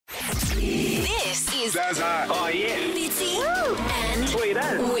is Zaza. Oh, yeah. Fitzy and Sweet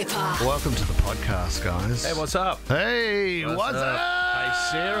as. Wippa. Welcome to the podcast, guys. Hey, what's up? Hey, what's up?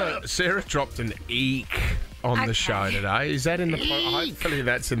 Hey, Sarah dropped an eek on the show today. Is that in the pod? Hopefully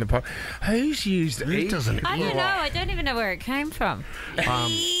that's in the pod. Who's used Who eek? doesn't I eat? don't know. I don't even know where it came from.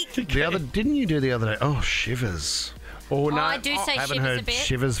 Didn't you do the other day? Oh, shivers. Oh, no. I do say Haven't shivers heard a bit.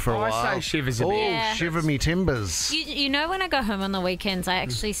 shivers for a while. I say shivers a bit. Yeah. Shiver me timbers. You know, when I go home on the weekends, I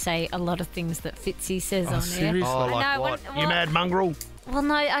actually say a lot of things that Fitzy says on seriously? there. Oh, like I know, what? well- You mad mongrel? Well,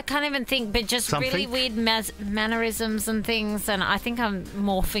 no, I can't even think, but just really Something? weird mannerisms and things, and I think I'm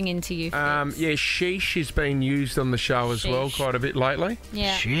morphing into you, Fitz. Yeah, sheesh has been used on the show as well Sheesh. quite a bit lately.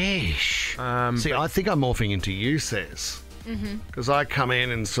 Yeah. Sheesh. See, I think I'm morphing into you, Says. Because I come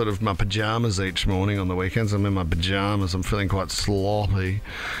in sort of my pyjamas each morning on the weekends. I'm in my pyjamas. I'm feeling quite sloppy.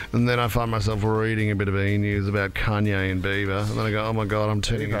 And then I find myself reading a bit of e-news about Kanye and Bieber. And then I go, oh, my God, I'm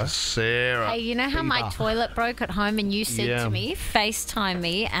turning into Sarah. Hey, you know how my toilet broke at home and you said Yeah. to me, FaceTime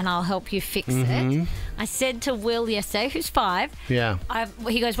me and I'll help you fix it? I said to Will yesterday, who's 5, Yeah.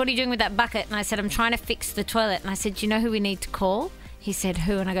 he goes, what are you doing with that bucket? And I said, I'm trying to fix the toilet. And I said, do you know who we need to call? He said,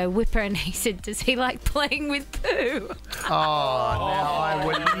 who? And I go, Wippa. And he said, does he like playing with poo? Oh, now I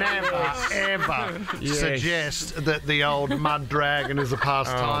would never, ever suggest that the old mud dragon is a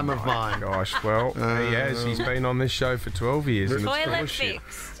pastime of mine. Gosh, well, he has. He's been on this show for 12 years. And it's Toilet bullshit.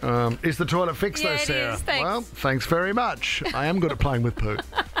 fixed. Is the toilet fixed, Yeah, though, it Sarah? is, thanks. Well, thanks very much. I am good at playing with poo,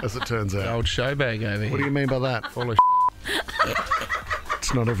 as it turns out. Old showbag over here. What do you mean by that? Full of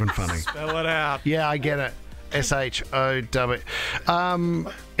It's not even funny. Spell it out. Yeah, I get it. S-H-O-W.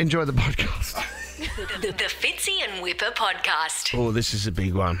 Enjoy the podcast. The Fitzy and Wippa podcast. Oh, this is a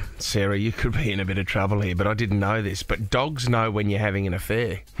big one. Sarah, you could be in a bit of trouble here, but I didn't know this. But dogs know when you're having an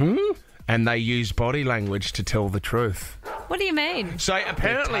affair. And they use body language to tell the truth. What do you mean? So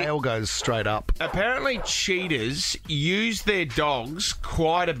apparently... Tail goes straight up. Apparently, cheaters use their dogs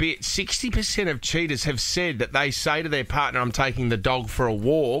quite a bit. 60% of cheaters have said that they say to their partner, I'm taking the dog for a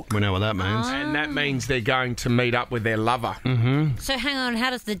walk. We know what that means. And that means they're going to meet up with their lover. So hang on,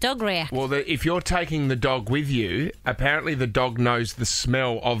 how does the dog react? Well, if you're taking the dog with you, apparently the dog knows the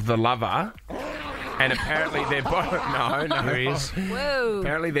smell of the lover. And apparently their body... No, There he is. Whoa.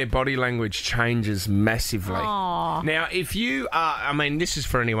 Apparently their body language changes massively. Aw. Now, if you are... I mean, this is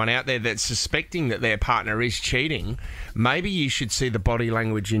for anyone out there that's suspecting that their partner is cheating, maybe you should see the body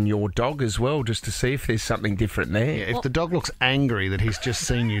language in your dog as well, just to see if there's something different there. Yeah, if the dog looks angry that he's just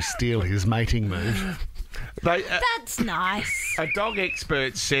seen you steal his mating move. That's nice. A dog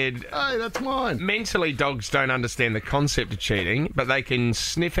expert said... Hey, that's mine. Mentally, dogs don't understand the concept of cheating, but they can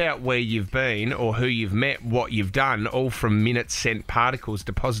sniff out where you've been or who you've met, what you've done, all from minute scent particles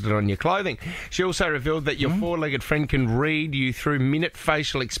deposited on your clothing. She also revealed that your four-legged friend can read you through minute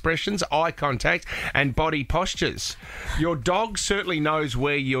facial expressions, eye contact, and body postures. Your dog certainly knows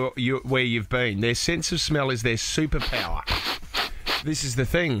where where you've been. Their sense of smell is their superpower. This is the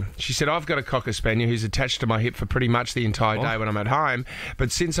thing. She said, I've got a Cocker Spaniel who's attached to my hip for pretty much the entire day when I'm at home.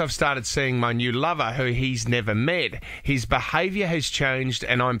 But since I've started seeing my new lover, who he's never met, his behaviour has changed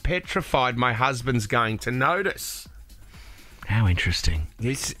and I'm petrified my husband's going to notice. How interesting.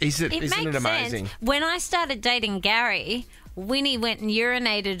 Isn't It it makes amazing? sense. When I started dating Gary, Winnie went and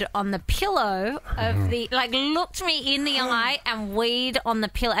urinated on the pillow of the... Like, looked me in the eye and weed on the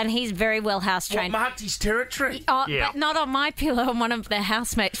pillow. And he's very well house What trained. marked his territory? Oh, Yeah. but not on my pillow, on one of the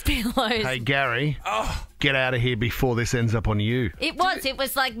housemates' pillows. Hey, Gary, get out of here before this ends up on you. It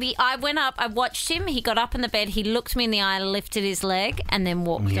was like I went up, I watched him, he got up in the bed, he looked me in the eye, lifted his leg, and then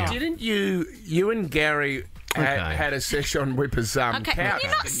walked off. Didn't you and Gary had a session on Wippa's Okay, couch? can you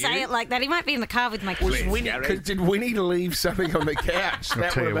not didn't say it like that? He might be in the car with my kids. Did Winnie leave something on the couch?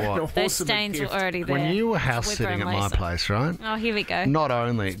 That tell would you have been what. an Those awesome stains were gift. already there. When you were house Wippa sitting and at my Lisa. place, right? Oh, here we go. Not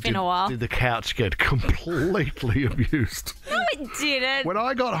only been a while. did the couch get completely abused. No, it didn't. When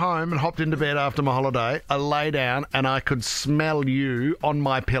I got home and hopped into bed after my holiday, I lay down and I could smell you on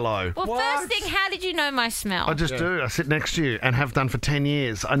my pillow. Well, first thing, how did you know my smell? I just do. I sit next to you and have done for 10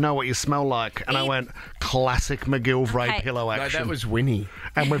 years. I know what you smell like. And I went, classic McGillivray Okay. pillow No, action. that was Winnie.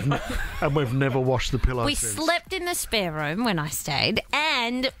 and we've never washed the pillow We since. slept in the spare room when I stayed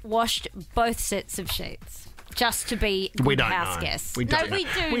and washed both sets of sheets just to be We good don't house know. guests. We don't know. we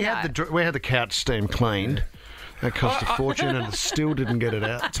do We know. had the couch steam cleaned. That cost a fortune and still didn't get it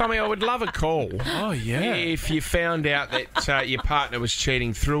out. Tommy, I would love a call. Oh, yeah. If you found out that your partner was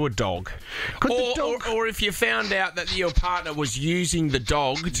cheating through a dog. Could the dog- Or if you found out that your partner was using the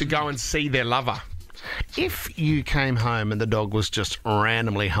dog to go and see their lover. If you came home and the dog was just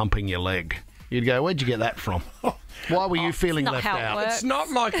randomly humping your leg, you'd go, where'd you get that from? Why were you feeling not left how it out? works. It's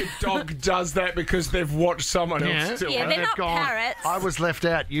not like a dog does that because they've watched someone else do Yeah, it. they're They've not gone, parrots. I was left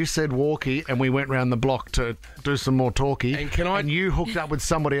out. You said walkie, and we went round the block to do some more talkie. And you hooked up with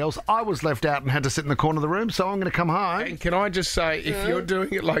somebody else. I was left out and had to sit in the corner of the room, so I'm going to come home. And can I just say, if you're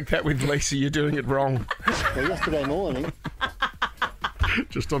doing it like that with Lisa, you're doing it wrong. Well, yesterday morning,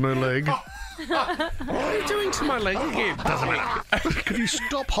 Just on her leg. What are you doing to my leg again? Doesn't matter. Could you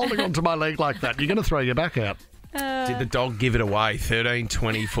stop holding onto my leg like that? You're going to throw your back out. Did the dog give it away? 13,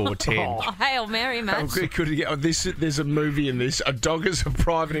 24, 10. Oh, Hail Mary, match. There's a movie in this. A dog is a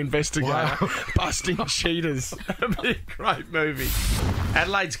private investigator Wow. busting cheaters. It'd be a great movie.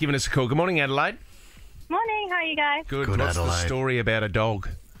 Adelaide's given us a call. Good morning, Adelaide. Morning, how are you guys? Good. Good, What's the Adelaide. story about a dog?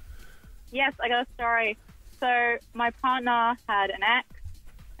 Yes, I got a story. So my partner had an ex,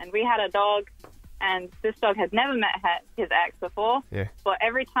 and we had a dog, and this dog had never met his ex before. Yeah. But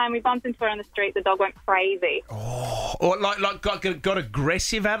every time we bumped into her on the street, the dog went crazy. Or like got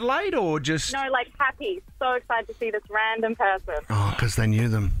aggressive, Adelaide, or just... No, like happy, so excited to see this random person. Oh, because they knew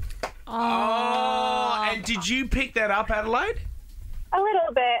them. Oh, and did you pick that up, Adelaide? A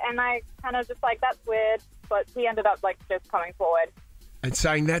little bit, and I kind of just like, that's weird, but he ended up like just coming forward. And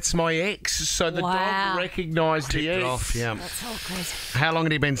saying, that's my ex. So the Wow. dog recognised the Tipped it ex. off, yeah. That's all crazy. How long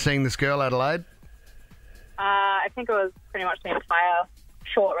had he been seeing this girl, Adelaide? I think it was pretty much the entire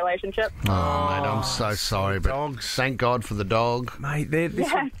short relationship. Oh, mate, I'm so sorry, but dogs. thank God for the dog. Mate, Yeah,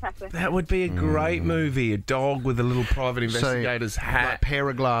 exactly. that would be a great movie. A dog with a little private investigator's Like hat. pair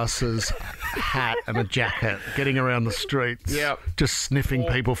of glasses, hat, and a jacket, getting around the streets. Yep. Just sniffing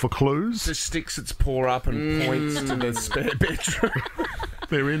people for clues. Just sticks its paw up and points to the spare bedroom.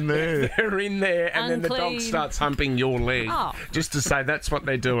 They're in there. They're in there, and then the dog Unclean. starts humping your leg. Oh. Just to say that's what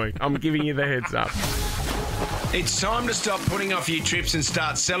they're doing. I'm giving you the heads up. It's time to stop putting off your trips and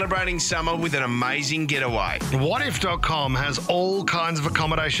start celebrating summer with an amazing getaway. Whatif.com has all kinds of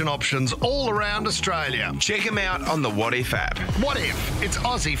accommodation options all around Australia. Check them out on the What If app. What if? It's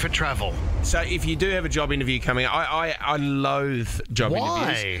Aussie for travel. So if you do have a job interview coming up, I loathe job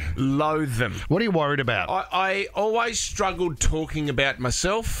Why? interviews. Loathe them. What are you worried about? I always struggled talking about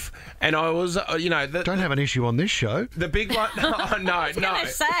myself, and I was, Don't have an issue on this show. the big one. No. gonna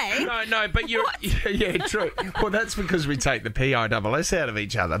say. No, but you're. Yeah, true. Well, that's because we take the PISS out of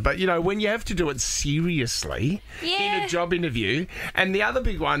each other. But, when you have to do it seriously in Yeah. a job interview, and the other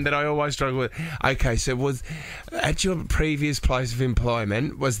big one that I always struggle with, okay, so was at your previous place of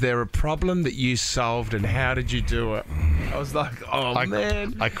employment, was there a problem that you solved, and how did you do it? I was like,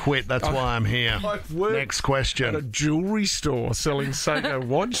 man. I quit. That's why I'm here. I've worked Next at a question. jewellery store selling Seiko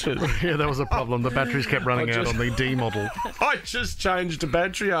watches. Yeah, that was a problem. The batteries kept running out on the D model. I just changed the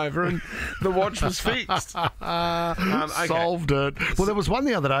battery over and the watch was fixed. Okay. Solved it. Well, there was one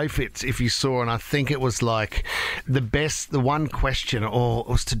the other day, Fitz, if you saw, and I think it was like the one question, or it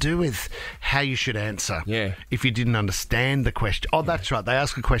was to do with how you should answer. Yeah. If you didn't understand the question. Oh, that's right. They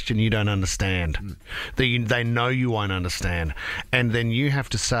ask a question you don't understand. They know you won't understand. And then you have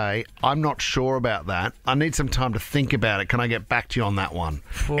to say, I'm not sure about that. I need some time to think about it. Can I get back to you on that one?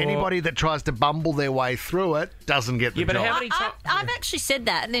 Anybody that tries to bumble their way through it doesn't get the Yeah, but job. how many times... I've actually said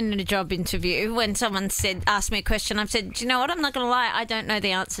that in a job interview when someone asked me a question. I've said, do you know what? I'm not going to lie. I don't know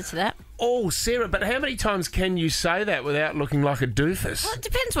the answer to that. Oh, Sarah, but how many times can you say that without looking like a doofus? Well, it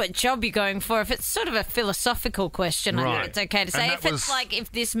depends what job you're going for. If it's sort of a philosophical question, I Right. think it's okay to And say. that If it's was- like,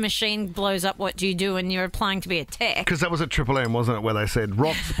 if this machine blows up, what do you do? And you're applying to be a tech. Because that was at Triple M, wasn't it, where they said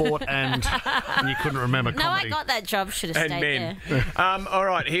rock, sport, and you couldn't remember No, comedy. I got that job. Should have And stayed men. there. All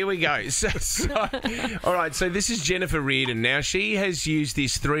right, here we go. All right, so this is Jennifer Reardon. Now, she has used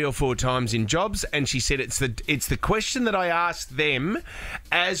this 3 or 4 times in jobs, and she said it's the question that I asked them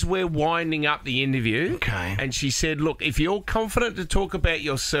as we're winding up the interview. Okay. And she said, look, if you're confident to talk about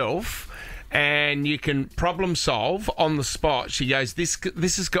yourself and you can problem solve on the spot, she goes, this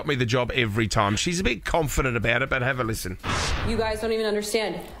has got me the job every time. She's a bit confident about it, but have a listen. You guys don't even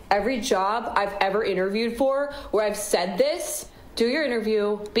understand. Every job I've ever interviewed for where I've said this, do your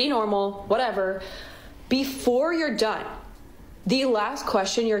interview, be normal, whatever. Before you're done, the last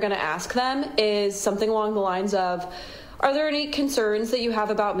question you're going to ask them is something along the lines of, are there any concerns that you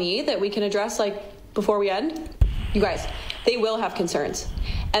have about me that we can address, like, before we end? You guys, they will have concerns.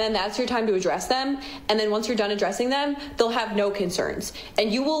 And then that's your time to address them. And then once you're done addressing them, they'll have no concerns.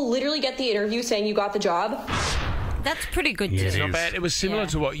 And you will literally get the interview saying you got the job. That's pretty good. Yeah, too. it Not is. bad. It was similar Yeah.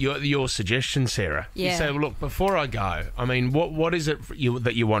 to what your suggestion, Sarah. You Yeah. say, well, look, before I go, I mean, what is it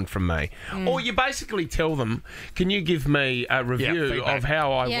that you want from me? Or you basically tell them, can you give me a review feedback. of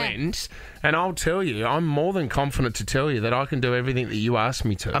how I Yeah. went? And I'll tell you, I'm more than confident to tell you that I can do everything that you ask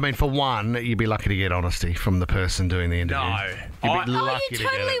me to. I mean, for one, you'd be lucky to get honesty from the person doing the interview. No. You'd be Oh, lucky you to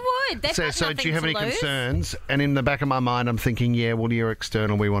get totally it. would. They've got So do you nothing have to any lose. concerns? And in the back of my mind, I'm thinking, yeah, well, you're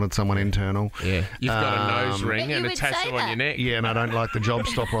external. We wanted someone internal. Yeah. You've got a nose ring But and you a would say tattoo on that. your neck. Yeah, and I don't like the job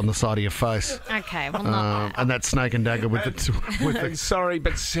stopper on the side of your face. Okay, well, not that. And that snake and dagger with the Sorry,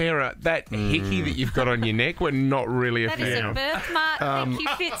 but Sarah, that hickey that you've got on your neck, we're not really a That is fan a of. birthmark. Thank you,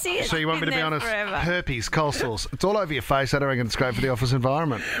 Fitzy. So you want me to be honest? Forever. Herpes, cold sores. It's all over your face. I don't reckon it's great for the office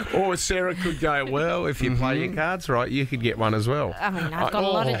environment. Or Sarah could go, well, if you play your cards right, you could get one as well. I mean, I've got a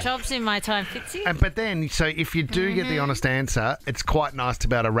lot of jobs in my time, Fitzy. But then, so if you do get the honest answer, it's quite nice to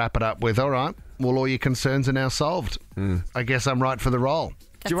be able to wrap it up with, all right, well, all your concerns are now solved. I guess I'm right for the role.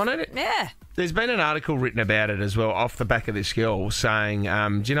 Do you want it? Yeah. There's been an article written about it as well off the back of this girl saying,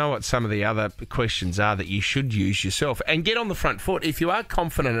 do you know what some of the other questions are that you should use yourself? And get on the front foot if you are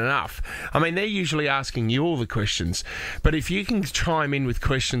confident enough. I mean, they're usually asking you all the questions. But if you can chime in with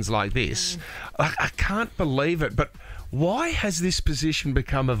questions like this, I can't believe it, but why has this position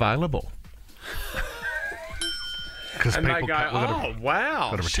become available? Because And they go, oh, wow,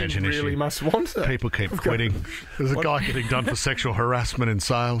 got a she retention really issue. must want it. people keep quitting. There's a guy getting done for sexual harassment in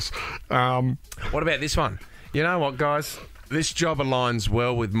sales. What about this one? You know what, guys? This job aligns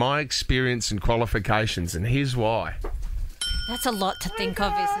well with my experience and qualifications, and here's why. That's a lot to think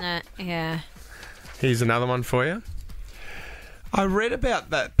of, isn't it? Yeah. Here's another one for you. I read about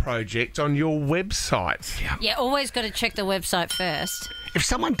that project on your website. Yeah, always got to check the website first. If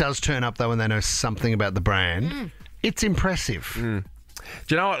someone does turn up, though, and they know something about the brand, it's impressive. Do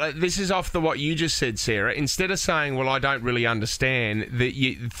you know what? This is off what you just said, Sarah. Instead of saying, well, I don't really understand,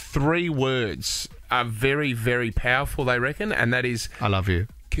 three words are very, very powerful, they reckon, and that is, I love you.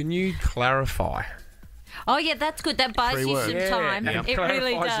 can you clarify? Oh, yeah, that's good. That buys you some time. and It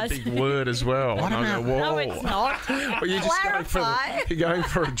really clarify's does. a big word as well. And I go, No, whoa. it's not. Well, you're going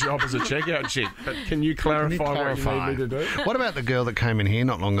for a job as a checkout chick, but can you clarify what you need me to do? What about the girl that came in here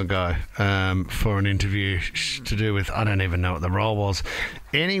not long ago for an interview to do with, I don't even know what the role was.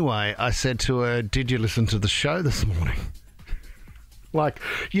 Anyway, I said to her, did you listen to the show this morning? Like,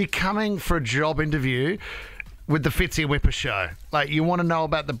 you're coming for a job interview with the Fitzy and Wippa show. Like, you want to know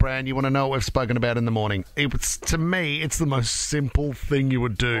about the brand, you want to know what we've spoken about in the morning. To me, it's the most simple thing you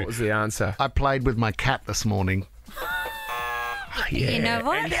would do. What was the answer? I played with my cat this morning. You know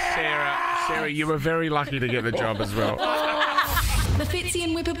what? And Sarah, you were very lucky to get the job as well. The Fitzy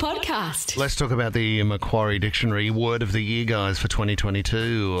and Wippa podcast. Let's talk about the Macquarie Dictionary Word of the Year, guys, for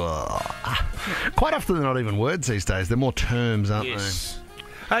 2022. Quite often they're not even words these days. They're more terms, aren't Yes.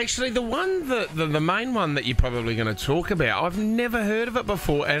 Actually, the main one that you're probably going to talk about, I've never heard of it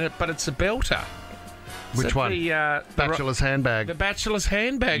before, but it's a belter. they? Which one? The Bachelor's handbag. The bachelor's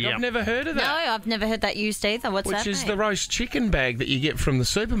handbag. Yep. I've never heard of No, that. I've never heard that used either. What's Which that is mean? the roast chicken bag that you get from the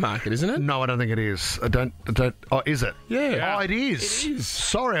supermarket, isn't it? No, I don't think it is. I don't. Oh, is it? Yeah. Oh, it is. It is.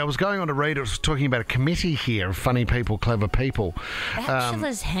 Sorry, I was going on to read. It was talking about a committee here of funny people, clever people.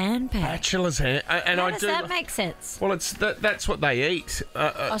 Bachelor's handbag. Bachelor's hand. And How I does do. that make sense? Well, that's what they eat.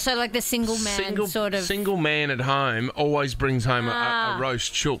 Oh, so like the single man sort of... Single man at home always brings home a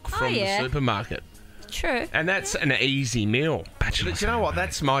roast chook from yeah. the supermarket. True. And that's an easy meal. But you know what?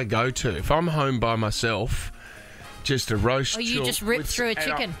 That's my go-to. If I'm home by myself, just a roast Or you chook just rip with- through a and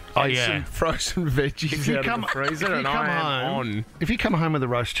chicken. and some frozen veggies out of the freezer, and I am on. If you come home with a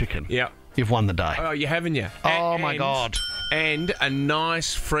roast chicken, Yeah. you've won the day. Oh, you haven't you? Oh, my God. And a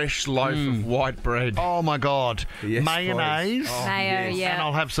nice fresh loaf of white bread. Oh my God! Yes, Mayonnaise. please. Oh, Mayo, yes. yeah. And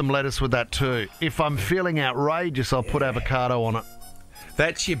I'll have some lettuce with that too. If I'm feeling outrageous, I'll put avocado on it.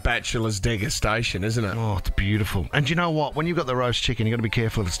 That's your bachelor's degustation, isn't it? Oh, it's beautiful. And you know what? When you've got the roast chicken, you've got to be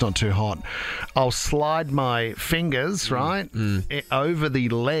careful if it's not too hot. I'll slide my fingers, right, over the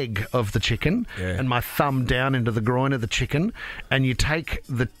leg of the chicken and my thumb down into the groin of the chicken, and you take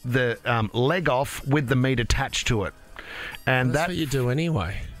the leg off with the meat attached to it. And That's what you do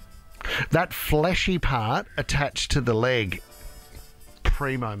anyway. that fleshy part attached to the leg,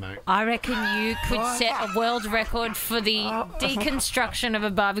 primo, mate. I reckon you could set a world record for the deconstruction of a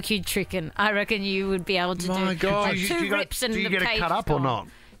barbecued chicken. I reckon you would be able to My do God. like Do two rips and do you the get it cage cut up is or gone. not?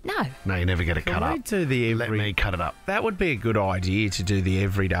 No. No, you never get it cut Can we up. do the Let me cut it up. That would be a good idea to do the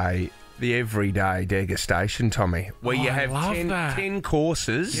everyday degustation, Tommy, where you have love 10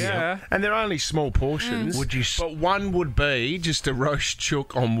 courses, Yeah. and they're only small portions. Would you But one would be just a roast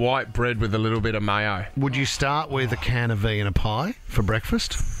chook on white bread with a little bit of mayo. Would you start with a can of V and a pie for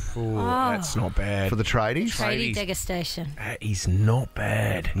breakfast Ooh, that's not bad. for the tradies? Tradie degustation. That is not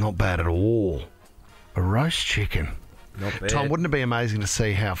bad. Not bad at all. A roast chicken. Not bad. Tom, wouldn't it be amazing to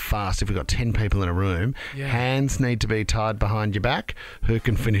see how fast, if we've got 10 people in a room, hands need to be tied behind your back, who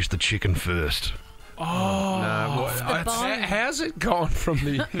can finish the chicken first? How's it gone from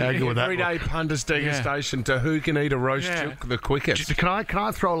the everyday punters degustation to who can eat a roast chook the quickest? Can I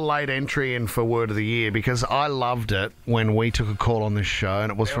throw a late entry in for Word of the Year? Because I loved it when we took a call on this show,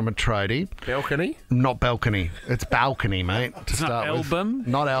 and it was from a tradie. Balcony? Not balcony. It's balcony, mate. To start album? with.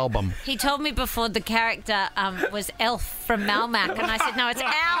 Not album. He told me before the character was Elf from Malmac, and I said, no, it's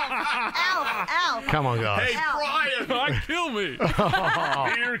Elf. Come on, guys. Brian, kill me.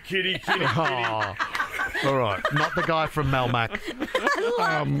 Here, kitty. All right. Not the guy from Melmac.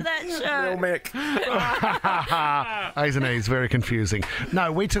 I loved that show. A's and E's, very confusing.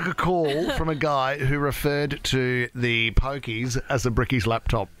 No, we took a call from a guy who referred to the pokies as a Bricky's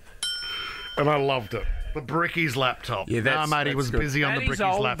laptop. And I loved it. The Bricky's laptop. Yeah, no, mate, he was good. busy on the Bricky's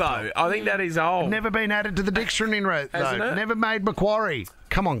laptop. Though. I think that is old. Never been added to the dictionary, Hasn't though. it? Never made Macquarie.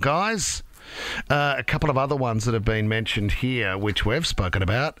 Come on, guys. A couple of other ones that have been mentioned here, which we've spoken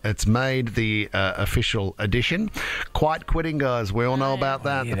about. It's made the official edition. Quite quitting, guys. We all know about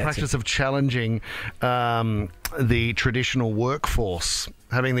that. Yeah, the practice of challenging the traditional workforce,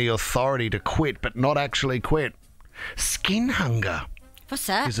 having the authority to quit, but not actually quit. Skin hunger What's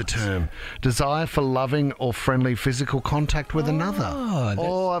that? is a term. Desire for loving or friendly physical contact with another.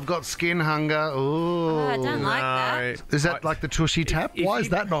 I've got skin hunger. Oh, I don't like that. Is that like the tushy tap? Why is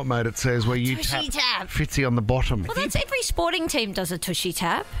that not made? It says where you Tushy tap. Fitzy on the bottom. Well, that's every sporting team does a tushy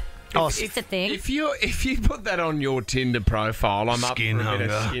tap. It's a thing. If you put that on your Tinder profile, I'm Skin up for a bit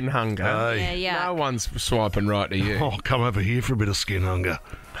of hunger. skin hunger. Yeah. No one's swiping right to you. Oh, come over here for a bit of skin hunger.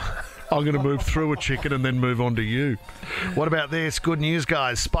 I'm going to move through a chicken and then move on to you. What about this? Good news,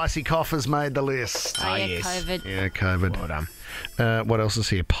 guys. Spicy cough has made the list. Oh, yeah, COVID. Yeah, COVID. Well done. What else is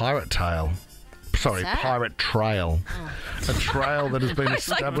here? Pirate tail. Sorry, that? pirate trail. A trail that has been It's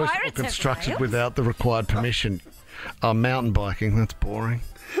like established or pirates have constructed trails. without the required permission. Mountain biking, that's boring.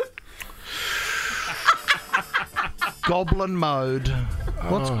 Goblin mode.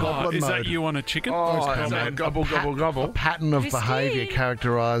 What's goblin Is mode? that you on a chicken? Is that gobble, gobble, gobble? Pattern of behaviour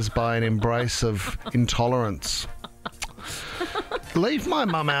characterised by an embrace of intolerance. Leave my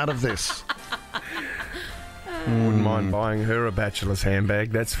mum out of this. Wouldn't mind buying her a bachelor's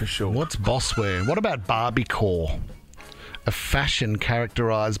handbag, that's for sure. What's bosswear? What about Barbiecore? A fashion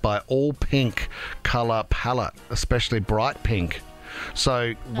characterised by all pink colour palette, especially bright pink.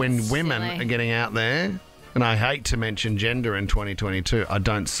 So when women silly. are getting out there, and I hate to mention gender in 2022, I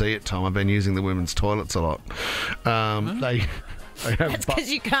don't see it, Tom. I've been using the women's toilets a lot. They have That's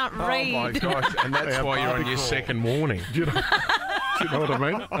because you can't read. Oh my gosh, and that's why you're on your second warning. Do you know what I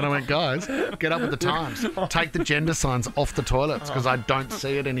mean? And I went, guys, get up with the times. Take the gender signs off the toilets because I don't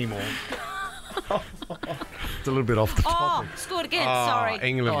see it anymore. It's a little bit off the Oh, topic. scored again. Sorry.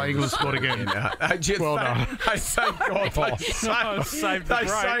 England. Oh, England scored again. Well done. Hey, thank God they saved the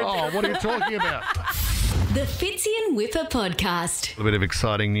break. Oh, what are you talking about? The Fitzy and Wippa podcast. A bit of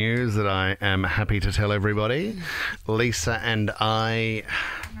exciting news that I am happy to tell everybody. Lisa and I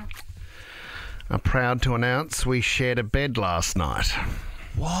are proud to announce we shared a bed last night.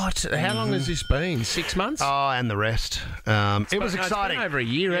 What? How long has this been? 6 months? Oh, and the rest. It was It's exciting. been over a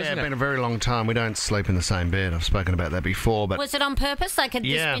year, hasn't it's it? been a very long time. We don't sleep in the same bed. I've spoken about that before, but Was it on purpose? Like, had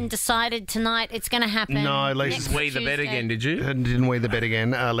Yeah. this been decided tonight? It's going to happen. No, Lisa's next We the bed Tuesday. again, did you? didn't we the bed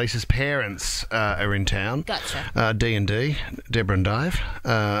again? Lisa's parents are in town. Gotcha. D&D, Deborah and Dave.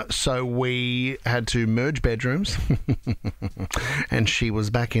 So we had to merge bedrooms, and she was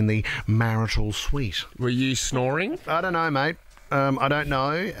back in the marital suite. Were you snoring? I don't know, mate. I don't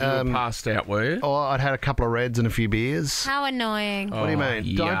know. You were passed out, were you? Oh, I'd had a couple of reds and a few beers. How annoying. What do you mean?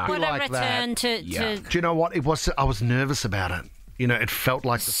 yuck. Don't be What a like return that. to... Yuck. Do you know what it was? I was nervous about it. You know, it felt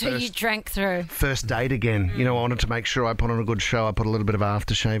like the So you drank through. first date again. You know, I wanted to make sure I put on a good show. I put a little bit of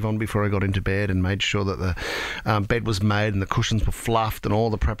aftershave on before I got into bed and made sure that the bed was made and the cushions were fluffed and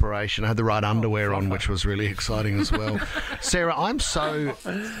all the preparation. I had the right underwear on, which was really exciting as well. Sarah, I'm so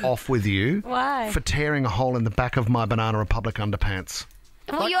off with you Why? for tearing a hole in the back of my Banana Republic underpants.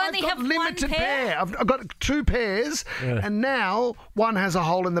 Well, you I've only got have limited one pair. I've got two pairs, and now one has a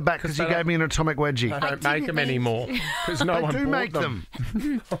hole in the back because you gave me an atomic wedgie. They don't make them anymore because no They one do bought make them.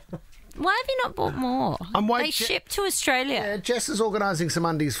 Why have you not bought more? I'm waiting- They ship to Australia. Yeah, Jess is organising some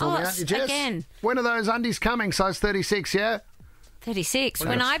undies for me, aren't you, Jess? again. When are those undies coming? Size 36, yeah? 36.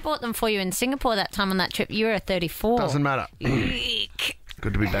 When I bought them for you in Singapore that time on that trip, you were a 34. Doesn't matter. Eek.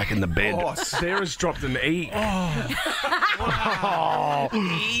 Good to be back in the bed. Oh, Sarah's dropped an E.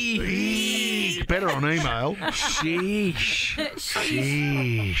 Eek. Better on email. Sheesh.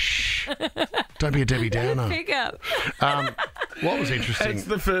 Sheesh. Don't be a Debbie Downer. Pick up. What was interesting? It's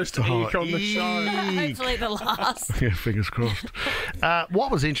the first ick on the show. Hopefully the last. Yeah, fingers crossed. What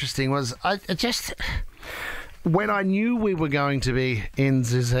was interesting was I just... When I knew we were going to be in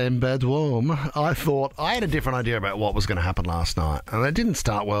this bedroom, I thought I had a different idea about what was going to happen last night. And it didn't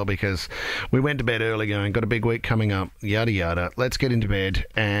start well because we went to bed early going, got a big week coming up, yada, yada. Let's get into bed.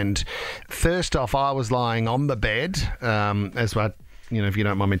 And first off, I was lying on the bed, as I... if you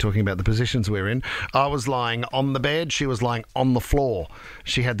don't mind me talking about the positions we're in. I was lying on the bed. She was lying on the floor.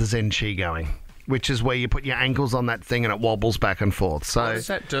 She had the Zen Chi going, which is where you put your ankles on that thing and it wobbles back and forth. So What does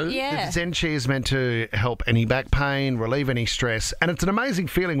that do? Yeah. the Zen Chi is meant to help any back pain, relieve any stress, and it's an amazing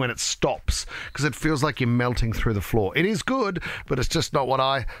feeling when it stops because it feels like you're melting through the floor. It is good, but it's just not what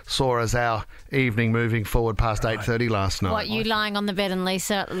I saw as our evening moving forward past 8:30 last night. What, you lying on the bed and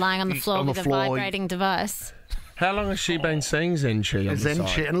Lisa lying on the floor On the with floor. a vibrating device? How long has she been seeing Zen Chi on the Zen side?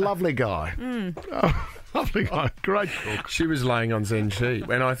 Chi, and lovely guy. Oh, lovely guy. Great cook. She was laying on Zen Chi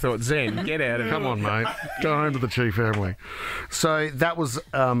when I thought, Zen, get out of here. Come on, mate. Go home to the Chi family. So that was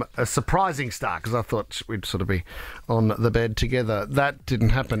a surprising start because I thought we'd sort of be on the bed together. That didn't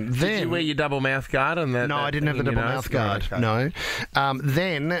happen. Then, Did you wear your double mouth guard? And that, no, that I didn't have the thing in double your mouth nose? guard. Right, okay. No.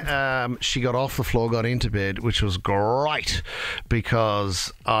 Then she got off the floor, got into bed, which was great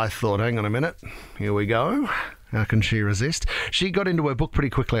because I thought, hang on a minute, here we go. How can she resist? She got into her book pretty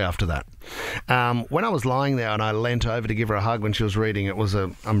quickly after that. When I was lying there and I leant over to give her a hug when she was reading, it was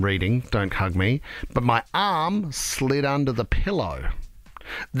I'm reading, don't hug me. But my arm slid under the pillow.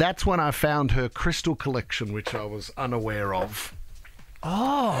 That's when I found her crystal collection, which I was unaware of.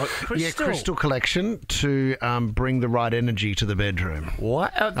 Oh, crystal. Yeah, crystal collection to bring the right energy to the bedroom.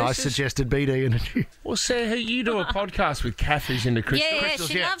 What? I suggested BD energy. Well, Sarah, you do a podcast with Kathy's into crystal. Yeah, Crystals,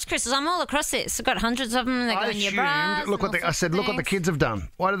 she yeah. loves crystals. I'm all across it. I've got hundreds of them. They go in your bras. Look what and all I said. sorts of Look what the things. kids have done.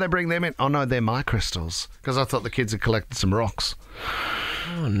 Why did they bring them in? Oh no, they're my crystals because I thought the kids had collected some rocks.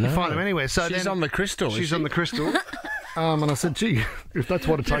 Oh, no. You find them anyway. So She's then, on the crystal, is She's she? on the crystal. And I said, gee, if that's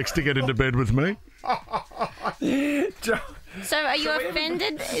what it takes to get into bed with me. So are you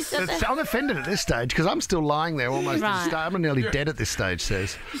offended? Is that I'm offended at this stage because I'm still lying there almost at this stage. I'm nearly dead at this stage,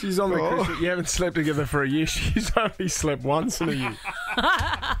 says. She's on the crystal. You haven't slept together for a year. She's only slept once in a year.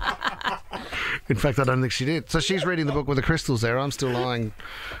 In fact, I don't think she did. So she's reading the book with the crystals there. I'm still lying,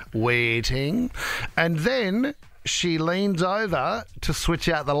 waiting. And then she leans over to switch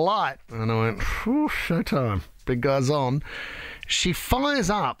out the light. And I went, whew, showtime. Big guy's on. She fires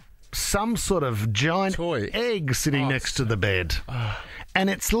up some sort of giant Toy. egg sitting next to the bed. And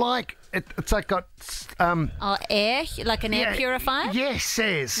it's like, it's like got... air, like an air purifier? Yes,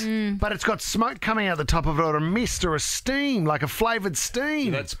 says. But it's got smoke coming out the top of it, or a mist or a steam, like a flavoured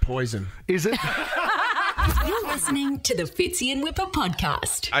steam. That's poison. Is it? You're listening to the Fitzy and Wippa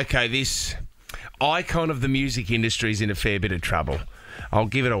podcast. Okay, this icon of the music industry is in a fair bit of trouble. I'll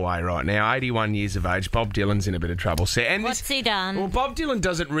give it away right now. 81 years of age. Bob Dylan's in a bit of trouble. What's he done? Well, Bob Dylan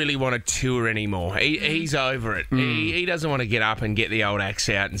doesn't really want to tour anymore. He's over it. He doesn't want to get up and get the old axe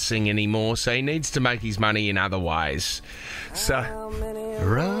out and sing anymore, so he needs to make his money in other ways. So,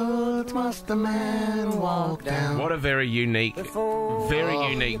 Roads must the man walk down. what a very unique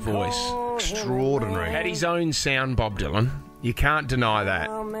voice. Extraordinary. Had his own sound, Bob Dylan. You can't deny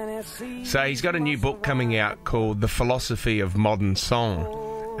that. So he's got a new book coming out called The Philosophy of Modern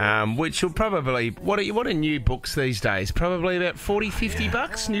Song, which will probably... What are new books these days? Probably about 40, 50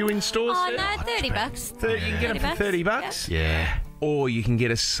 bucks new in stores? Oh, no, 30 bucks. You can get them for 30 bucks? Yeah. Or you can get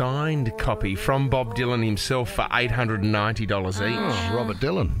a signed copy from Bob Dylan himself for $890 each. Oh, Robert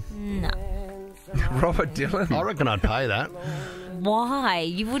Dylan. No. Robert Dylan? I reckon I'd pay that. Why?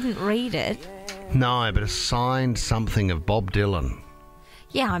 You wouldn't read it. No, but a signed something of Bob Dylan.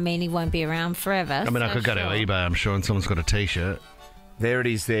 Yeah, I mean, he won't be around forever. I mean, I could go to eBay, I'm sure, and someone's got a T-shirt. There it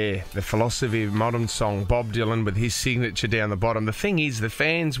is there. The Philosophy of Modern Song, Bob Dylan with his signature down the bottom. The thing is, the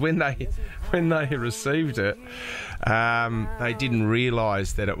fans, when they received it, they didn't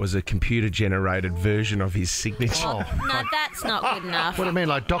realise that it was a computer-generated version of his signature. No, that's not good enough. What do you mean,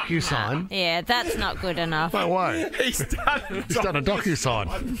 like DocuSign? Yeah, that's not good enough. No way. He's done a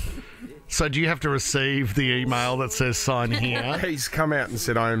DocuSign. So do you have to receive the email that says sign here? He's come out and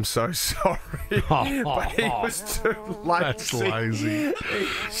said, I am so sorry. But he was too lazy. That's lazy.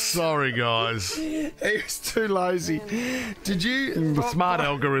 Sorry, guys. He was too lazy. Did you... The smart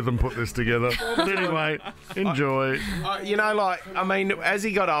algorithm put this together. But anyway, enjoy. As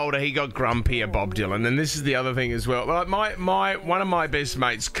he got older, he got grumpier, Bob Dylan, and this is the other thing as well. Like one of my best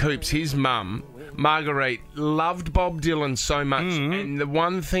mates, Coops, his mum Marguerite, loved Bob Dylan so much, and the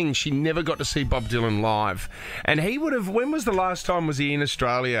one thing, she never got to see Bob Dylan live. And he would have... When was the last time was he in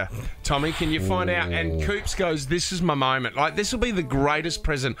Australia? Tommy, can you find out? And Coops goes, this is my moment. Like, this will be the greatest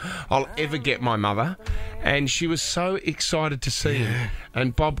present I'll ever get my mother. And she was so excited to see him.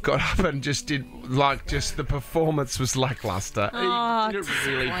 And Bob got up and just did, like, just the performance was lackluster. He didn't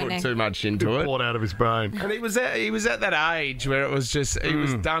really put too much into it. Poured out of his brain. And he was at that age where it was just, he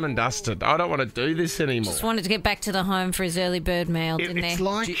was done and dusted. I don't want to do this anymore. Just wanted to get back to the home for his early bird meal, didn't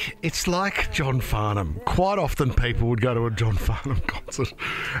he? It's like John Farnham. Quite often people would go to a John Farnham concert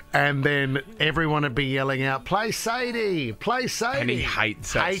and then everyone would be yelling out, play Sadie, play Sadie. And he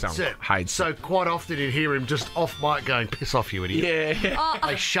hates that song. Hates so it. quite often you'd hear him just off mic going, piss off, you idiot. Yeah.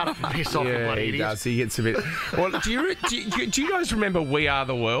 Hey, shut up and piss off, you bloody he idiot. does. He gets a bit... Well, do you guys remember We Are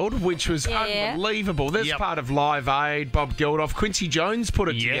the World, which was unbelievable? That's part of Live Aid, Bob Geldof. Quincy Jones put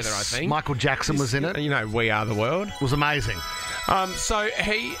it together, I think. Michael Jackson was in it. You know, We Are the World. It was amazing. So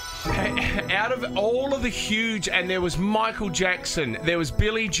he... Out of all of the huge... And there was Michael Jackson, there was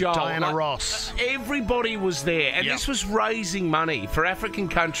Billy Joel. Diana Ross. Everybody was there. And this was raising money for African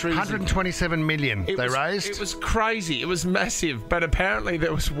countries. 127 million they raised. It was crazy. It was massive. But apparently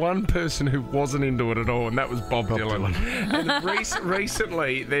there was one person who wasn't into it at all, and that was Bob Dylan. And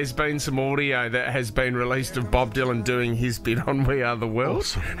recently there's been some audio that has been released of Bob Dylan doing his bit on We Are the World.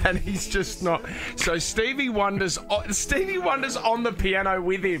 Awesome. And he's just not... So Stevie Wonder's on the piano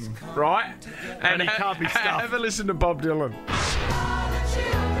with him. Right? And he can't be stuffed. Have a listen to Bob Dylan.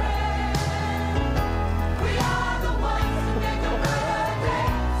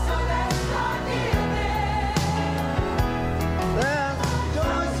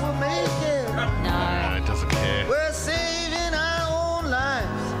 No, it doesn't care. We're saving our own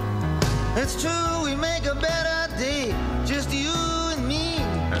lives. It's true, we make a better day. Just you and me.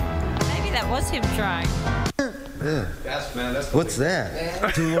 Maybe that was him trying. Yes, man. What's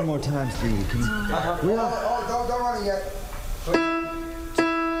that? Do it one more time, Stevie. Can you... Don't run it yet.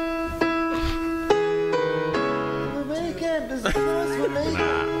 We're making this choice. We're making.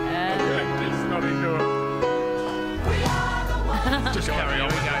 It's not into it. Just carry on.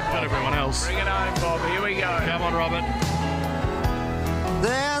 Not everyone else. Bring it home, Bob. Here we go. Come on, Robert.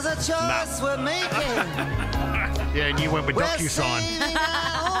 There's a choice we're making. Yeah, and you went with DocuSign. Saving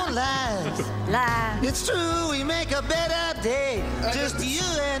our own lives. It's true, we make a better day. Just you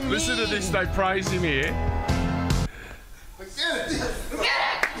and me. Listen to this, they praise him here.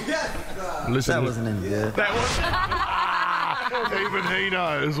 Listen. That wasn't any good. That was... Even he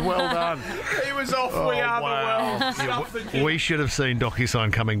knows. Well done. He was off We Are the World. Stuff the kid. We should have seen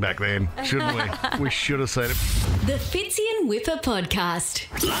DocuSign coming back then, shouldn't we? We should have seen it. The Fitzy and Wippa podcast.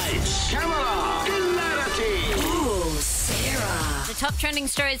 Lights, camera, clarity. Ooh, Sarah. The top trending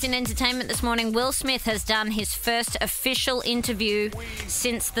stories in entertainment this morning. Will Smith has done his first official interview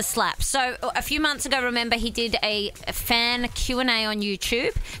since the slap. So a few months ago, remember, he did a fan Q&A on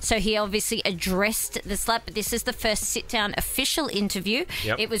YouTube. So he obviously addressed the slap, but this is the first sit-down official interview.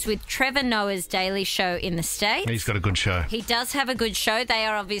 Yep. It was with Trevor Noah's Daily Show in the States. He's got a good show. He does have a good show. They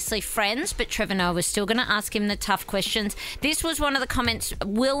are obviously friends, but Trevor Noah was still going to ask him the tough questions. This was one of the comments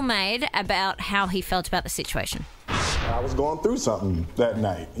Will made about how he felt about the situation. I was going through something that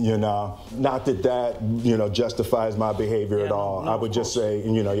night, you know. Not that, you know, justifies my behavior at all. I would just say,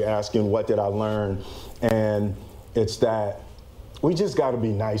 you know, you're asking what did I learn? And it's that we just got to be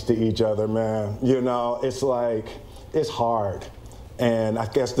nice to each other, man. You know, it's like, it's hard. And I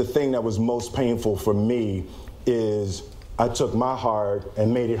guess the thing that was most painful for me is I took my hard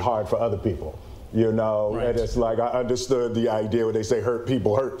and made it hard for other people. You know, right. And it's like I understood the idea where they say hurt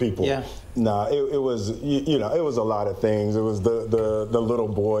people. Yeah. Nah, it was, you know, it was a lot of things. It was the little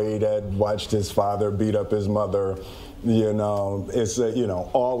boy that watched his father beat up his mother. You know, it's you know,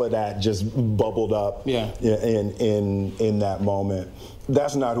 all of that just bubbled up. In that moment.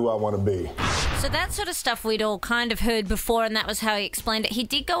 That's not who I want to be. So that sort of stuff we'd all kind of heard before, and that was how he explained it. He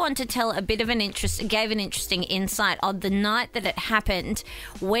did go on to tell a bit of gave an interesting insight on the night that it happened.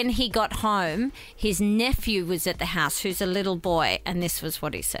 When he got home, his nephew was at the house, who's a little boy, and this was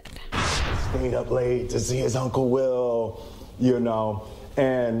what he said. Stayed up late to see his Uncle Will, you know,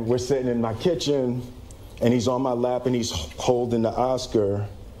 and we're sitting in my kitchen, and he's on my lap, and he's holding the Oscar,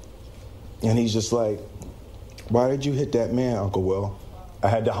 and he's just like, "Why did you hit that man, Uncle Will?" I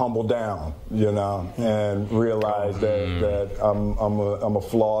had to humble down, you know, and realize that I'm a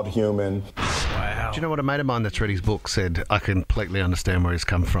flawed human. Wow. Do you know what a mate of mine that's read his book said? I completely understand where he's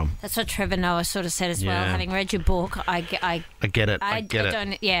come from. That's what Trevor Noah sort of said as well. Yeah. Having read your book, I get it. I get it.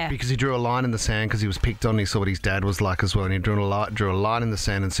 don't, yeah. Because he drew a line in the sand because he was picked on. He saw what his dad was like as well, and he drew a line in the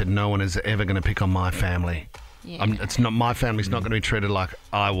sand and said, "No one is ever going to pick on my family. Yeah. It's not my family's not going to be treated like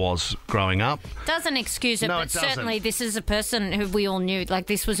I was growing up." Doesn't excuse it, No, but it doesn't. certainly this is a person who we all knew. Like,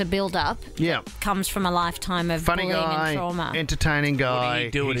 this was a build-up. Yeah. Comes from a lifetime of Funny bullying guy, and trauma. entertaining guy. Would he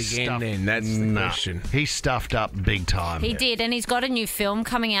do it He's again stuffed- then? That's the No. question. He stuffed up big time. He did, and he's got a new film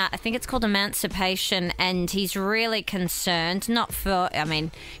coming out. I think it's called Emancipation, and he's really concerned, not for,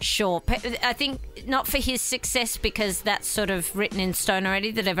 I think not for his success because that's sort of written in stone already,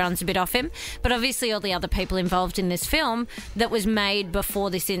 that everyone's a bit off him, but obviously all the other people involved in this film that was made before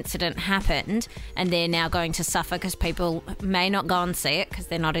this incident happened, and they're now going to suffer because people may not go and see it because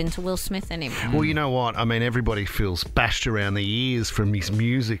they're not into Will Smith anymore. Well, you know what? I mean, everybody feels bashed around the ears from his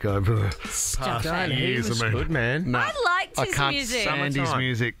music over the Stop past it. years. He was good, man. No, I liked his I can't music. stand his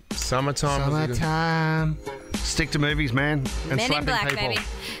music. Summertime. was a good- Summertime. Stick to movies, man. And Men in slapping Black, people. baby.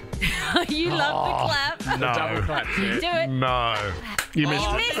 You love the clap. No. Double clap, yeah. Do it. No. You missed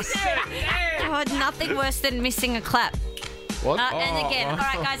You it. missed it. Oh, nothing worse than missing a clap. What? And again, all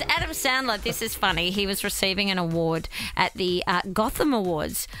right, guys, Adam Sandler, this is funny. He was receiving an award at the Gotham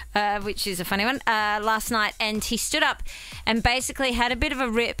Awards, which is a funny one, last night, and he stood up and basically had a bit of a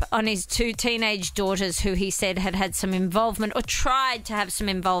rip on his two teenage daughters who he said had some involvement or tried to have some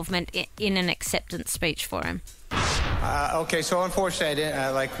involvement in an acceptance speech for him. Okay, so unfortunately,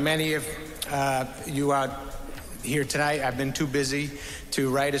 like many of you out here tonight, I've been too busy to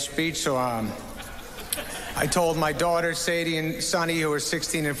write a speech, so I told my daughters, Sadie and Sonny, who are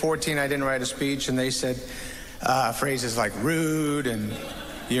 16 and 14, I didn't write a speech, and they said phrases like rude and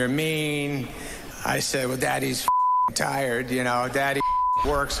you're mean. I said, well, Daddy's tired, you know, Daddy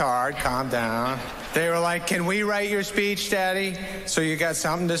works hard, calm down. They were like, can we write your speech, Daddy? So you got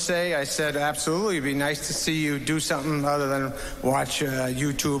something to say? I said, absolutely. It'd be nice to see you do something other than watch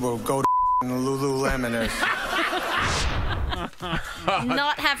YouTube or go to Lululemon or...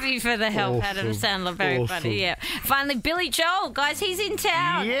 Not happy for the help, Adam Sandler. Very funny, yeah. Finally, Billy Joel, guys, he's in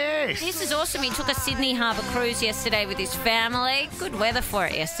town. Yes. This is awesome. He took a Sydney Harbour cruise yesterday with his family. Good weather for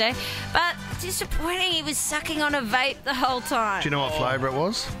it yesterday. But disappointing, he was sucking on a vape the whole time. Do you know what flavour it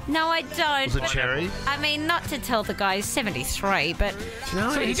was? No, I don't. Was it but- cherry? I mean, not to tell the guy he's 73, but...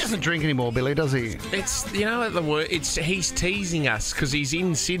 So he doesn't drink anymore, Billy, does he? It's, you know, the word. It's he's teasing us because he's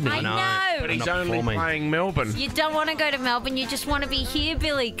in Sydney. I know. But he's Not only performing. playing Melbourne. You don't want to go to Melbourne, you just want to be here,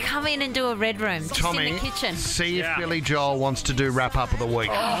 Billy. Come in and do a red room. Just Tommy, in the kitchen. see if Billy Joel wants to do wrap-up of the week.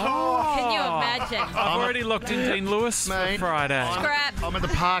 Can you imagine? I've already locked in Dean Lewis Mate. for Friday. Scrap. I'm at the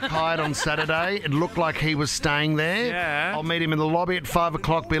Park Hyatt on Saturday. It looked like he was staying there. Yeah. I'll meet him in the lobby at 5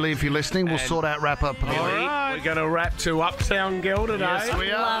 o'clock, Billy, if you're listening. We'll sort out wrap-up of the week. We're going to wrap to Uptown Girl today. Yes,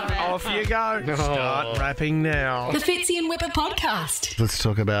 we are. Love it. Off you go. Start rapping now. The Fitzy and Wippa podcast. Let's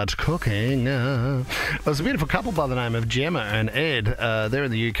talk about cooking. There's a beautiful couple by the name of Gemma and Ed. They're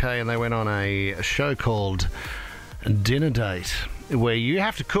in the UK and they went on a show called Dinner Date, where you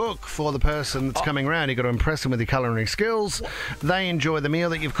have to cook for the person that's coming around. You've got to impress them with your culinary skills. They enjoy the meal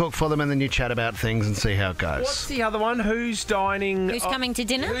that you've cooked for them, and then you chat about things and see how it goes. What's the other one? Who's dining? Who's coming to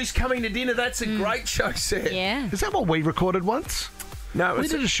dinner? Who's coming to dinner? That's a great show set. Yeah. Is that what we recorded once? No, We it's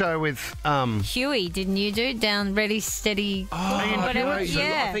did a show with... Huey, didn't you do? Down Ready, Steady... whatever. Huey.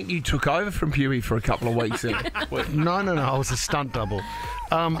 Yeah. I think you took over from Huey for a couple of weeks there. No, I was a stunt double.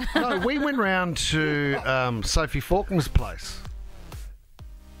 No, we went round to Sophie Faulkner's place.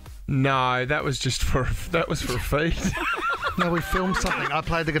 No, that was just for a feed. No, we filmed something. I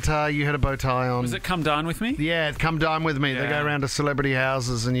played the guitar, you had a bow tie on. Was it Come Dine With Me? Yeah, come dine with me. They go around to celebrity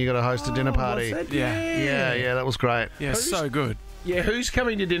houses and you got to host a dinner party. Yeah, that was great. Yeah, so good. Yeah, who's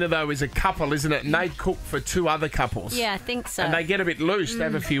coming to dinner though is a couple, isn't it? And they cook for two other couples. Yeah, I think so. And they get a bit loose. They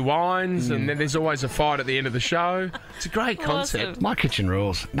have a few wines, and then there's always a fight at the end of the show. It's a great concept. Awesome. My Kitchen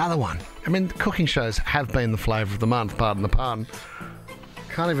Rules, another one. I mean, cooking shows have been the flavour of the month, pardon the pun.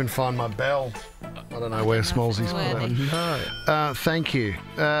 Can't even find my bell. I don't know where Smallsy's put it. Thank you.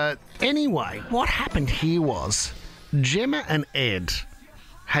 Anyway, what happened here was Gemma and Ed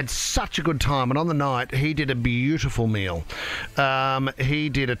had such a good time, and on the night he did a beautiful meal. He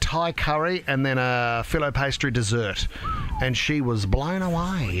did a Thai curry and then a filo pastry dessert, and she was blown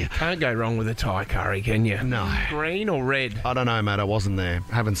away. Can't go wrong with a Thai curry, can you? No. Green or red? I don't know, mate. I wasn't there.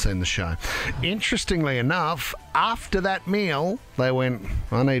 Haven't seen the show. Interestingly enough, after that meal, they went,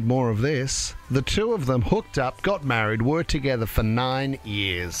 I need more of this. The two of them hooked up, got married, were together for 9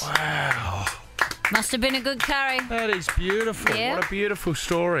 years. Wow. Must have been a good curry. That is beautiful. Yeah. What a beautiful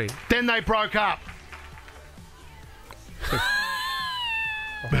story. Then they broke up.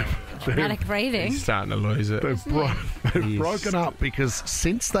 Dramatic reading. He's starting to lose it. They've broken up because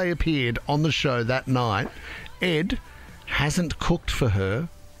since they appeared on the show that night, Ed hasn't cooked for her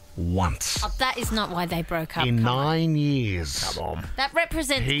once. Oh, that is not why they broke up. In 9 years. Come on. That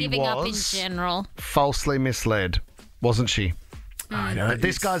represents giving up in general. Falsely misled, wasn't she? I know.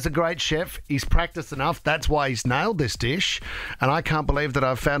 This guy's a great chef. He's practiced enough. That's why he's nailed this dish. And I can't believe that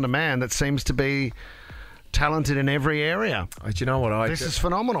I've found a man that seems to be talented in every area. Do you know what This is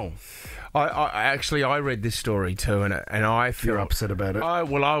phenomenal. I read this story too, and I feel You're upset about it. I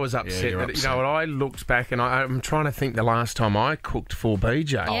was upset. you're That, you know, and I looked back, and I'm trying to think the last time I cooked for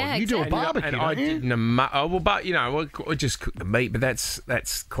BJ. Yeah, you do a barbecue, and don't I you? didn't. But you know, I just cook the meat, but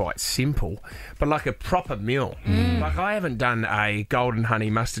that's quite simple. But like a proper meal, like I haven't done a golden honey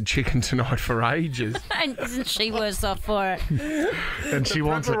mustard chicken tonight for ages. And isn't she worse off for it? And she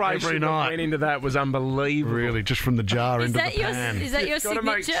wants it every Preparation that night. went into that was unbelievable. Really, just from the jar into the pan. Is that your Got to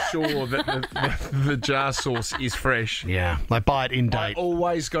make signature? sure that the jar sauce is fresh. Yeah, like buy it in I date.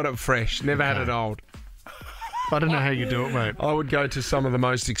 always got it fresh. Never had it old. I don't know how you do it, mate. I would go to some of the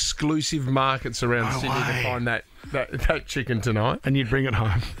most exclusive markets around Sydney to find that chicken tonight. And you'd bring it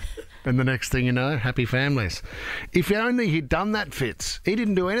home. And the next thing you know, happy families. If only he'd done that, Fitz. He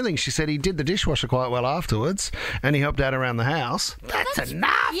didn't do anything. She said he did the dishwasher quite well afterwards, and he helped out around the house. That's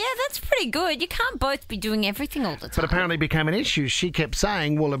enough. Yeah, that's pretty good. You can't both be doing everything all the time. But apparently it became an issue. She kept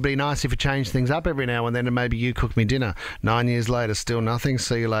saying, well, it'd be nice if you changed things up every now and then, and maybe you cook me dinner. 9 years later, still nothing.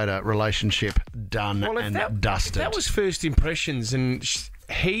 See you later. Relationship done and dusted. If that was first impressions, and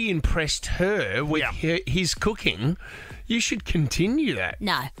he impressed her with his cooking, you should continue that.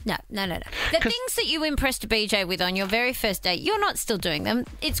 No. The things that you impressed BJ with on your very first date, you're not still doing them.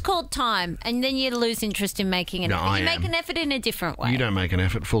 It's called time, and then you lose interest in making an effort. You make an effort in a different way. You don't make an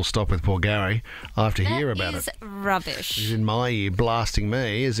effort, full stop, with poor Gary. I have to hear about it. That is rubbish. He's in my ear blasting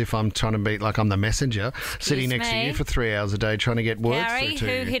me as if I'm trying to be like I'm the messenger, sitting next to you for 3 hours a day trying to get words Gary, through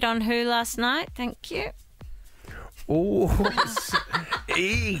to who you. hit on who last night? Thank you. Oh,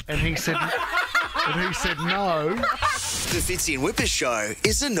 and he said no. The Fitzy and Wippa Show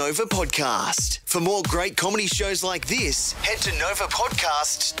is a Nova podcast. For more great comedy shows like this, head to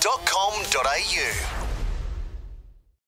novapodcast.com.au.